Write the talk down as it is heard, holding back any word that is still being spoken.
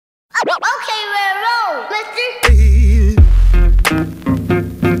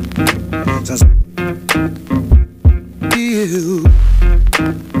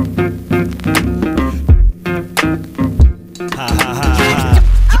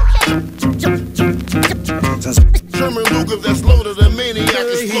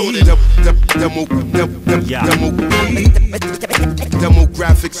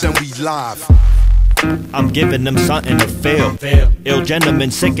Demographics and we live. I'm giving them something to feel. Ill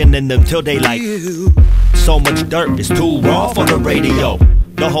gentlemen sickening them till they like. So much dirt is too raw for the radio.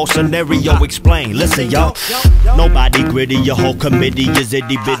 The whole scenario explain. Listen, y'all. Nobody gritty, your whole committee is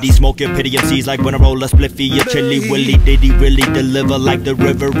itty bitty. Smoking pity MCs like when I roll a spliffy. A chili willy, did he really deliver like the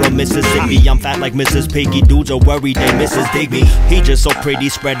river of Mississippi? I'm fat like Mrs. Piggy. Dudes are worried they Mrs. Digby. He just so pretty,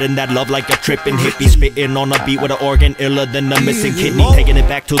 spreading that love like a tripping hippie. Spitting on a beat with an organ iller than a missing kidney. Taking it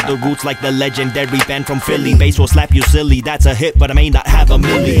back to the roots like the legendary band from Philly. Bass will slap you silly, that's a hit, but I may not have a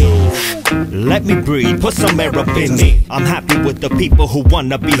milli. Let me breathe, put some air up in me. I'm happy with the people who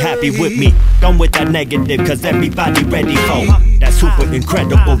wanna be happy with me. Done with that negative, cause everybody ready for that super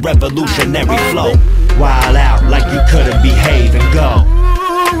incredible revolutionary flow. Wild out like you couldn't behave and go.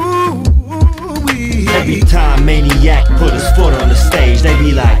 Every time Maniac put his foot on the stage, they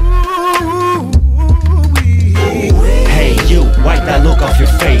be like, hey you, wipe that look off your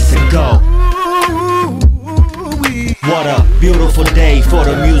face and go. What a beautiful day for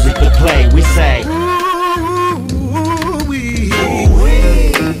the music to play, we say.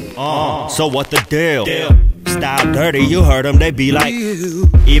 So what the deal? Style dirty, you heard them, they be like,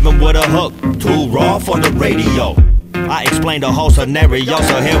 even with a hook, too raw for the radio. I explained the whole scenario,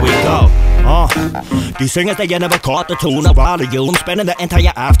 so here we go. These singers, they never caught the tune of volume, spending the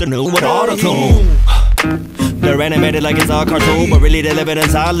entire afternoon with auto-tune. They're animated like it's a cartoon, but really they live it in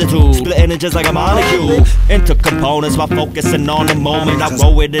solitude, splitting it just like a molecule into components while focusing on the moment. I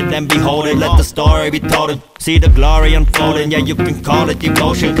roll with it and behold it, let the story be told and see the glory unfolding. Yeah, you can call it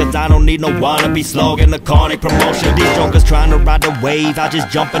devotion, cause I don't need no wannabe slogan, the cornic promotion. These jokers trying to ride the wave, I just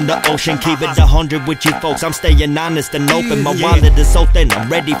jump in the ocean. Keep it 100 with you folks, I'm staying honest and open. My wallet is so thin, I'm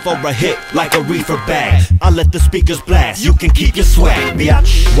ready for a hit like a reefer bag. I let the speakers blast, you can keep your swag,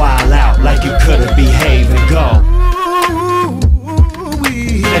 bitch. Wild out like you couldn't behave and go.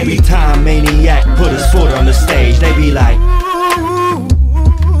 Every time Maniac put his foot on the stage, they be like,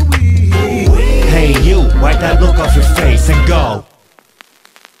 hey you, wipe that look off your face and go.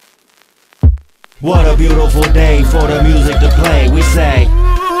 What a beautiful day for the music to play, we say.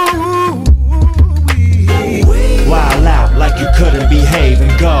 Wild out like you couldn't behave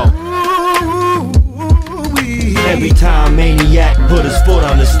and go. Every time Maniac put his foot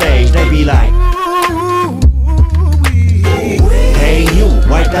on the stage, they be like, hey you,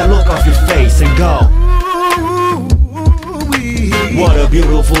 wipe that look off your face and go. What a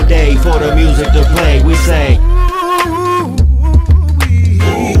beautiful day for the music to play, we say.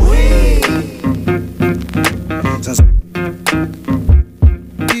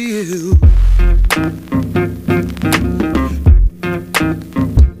 You